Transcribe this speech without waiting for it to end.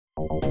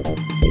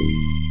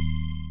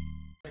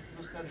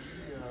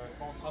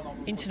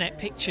Internet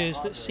pictures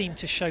that seem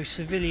to show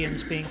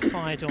civilians being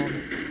fired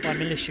on by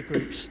militia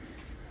groups.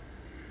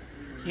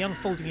 The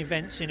unfolding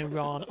events in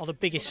Iran are the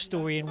biggest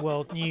story in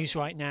world news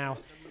right now.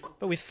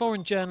 But with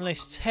foreign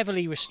journalists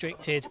heavily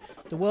restricted,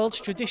 the world's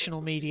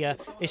traditional media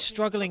is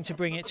struggling to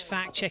bring its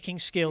fact-checking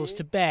skills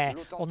to bear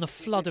on the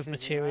flood of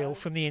material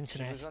from the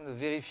internet.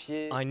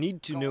 I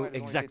need to know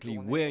exactly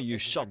where you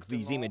shot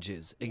these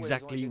images,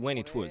 exactly when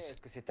it was.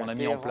 On a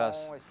mis en place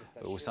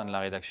au sein de la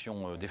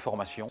rédaction des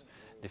formations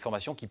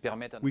qui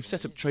permettent. We've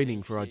set up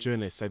training for our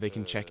journalists so they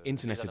can check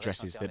internet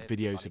addresses that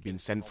videos have been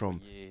sent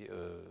from,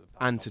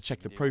 and to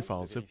check the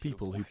profiles of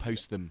people who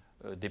post them.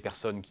 Des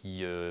personnes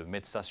qui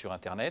mettent ça sur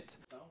Internet.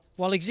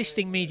 While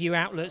existing media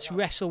outlets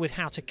wrestle with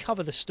how to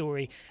cover the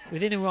story,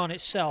 within Iran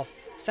itself,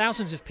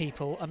 thousands of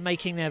people are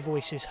making their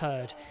voices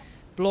heard.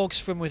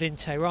 Blogs from within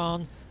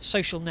Tehran,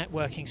 social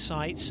networking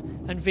sites,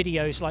 and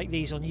videos like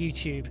these on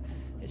YouTube.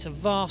 It's a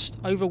vast,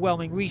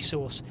 overwhelming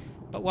resource,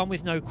 but one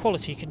with no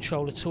quality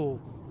control at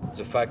all.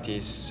 The fact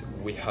is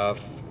we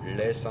have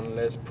less and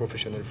less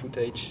professional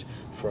footage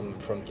from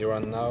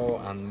Iran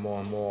now, and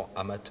more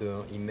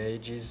amateur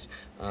images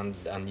and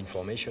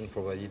information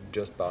provided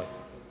just by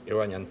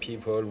Iranian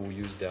people who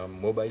use their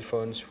mobile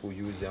phones, who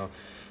use their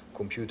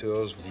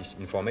computers. This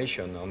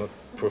information are not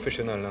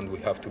professional, and we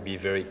have to be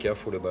very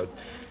careful about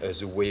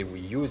the way we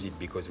use it,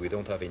 because we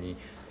don't have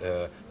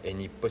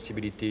any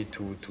possibility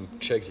to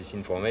check this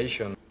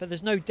information. But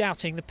there's no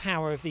doubting the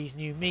power of these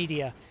new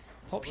media.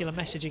 Popular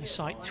messaging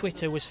site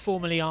Twitter was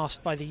formally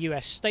asked by the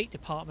US State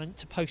Department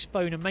to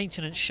postpone a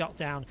maintenance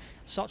shutdown.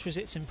 Such was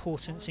its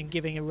importance in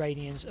giving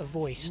Iranians a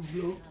voice.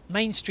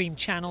 Mainstream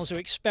channels are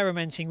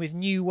experimenting with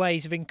new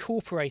ways of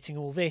incorporating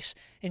all this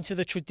into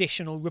the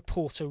traditional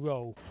reporter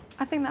role.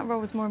 I think that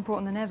role is more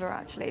important than ever,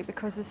 actually,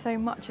 because there's so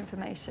much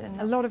information.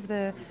 A lot of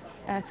the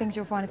things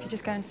you'll find if you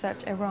just go and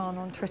search Iran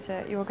on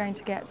Twitter, you're going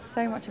to get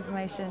so much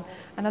information,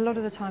 and a lot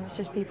of the time it's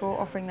just people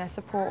offering their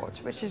support,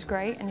 which is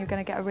great, and you're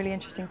going to get a really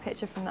interesting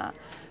picture from that.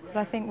 But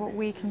I think what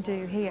we can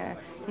do here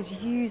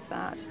is use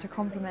that to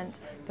complement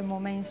the more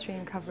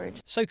mainstream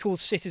coverage. So-called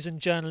citizen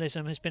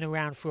journalism has been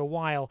around for a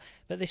while,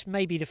 but this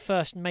may be the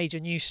first major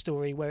news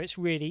story where it's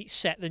really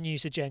set the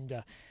news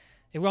agenda.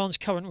 Iran's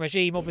current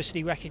regime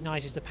obviously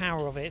recognises the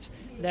power of it.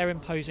 They're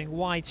imposing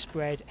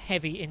widespread,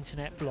 heavy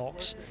internet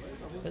blocks.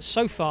 But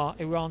so far,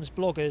 Iran's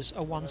bloggers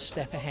are one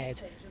step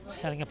ahead,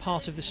 telling a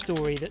part of the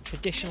story that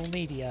traditional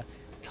media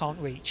can't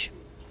reach.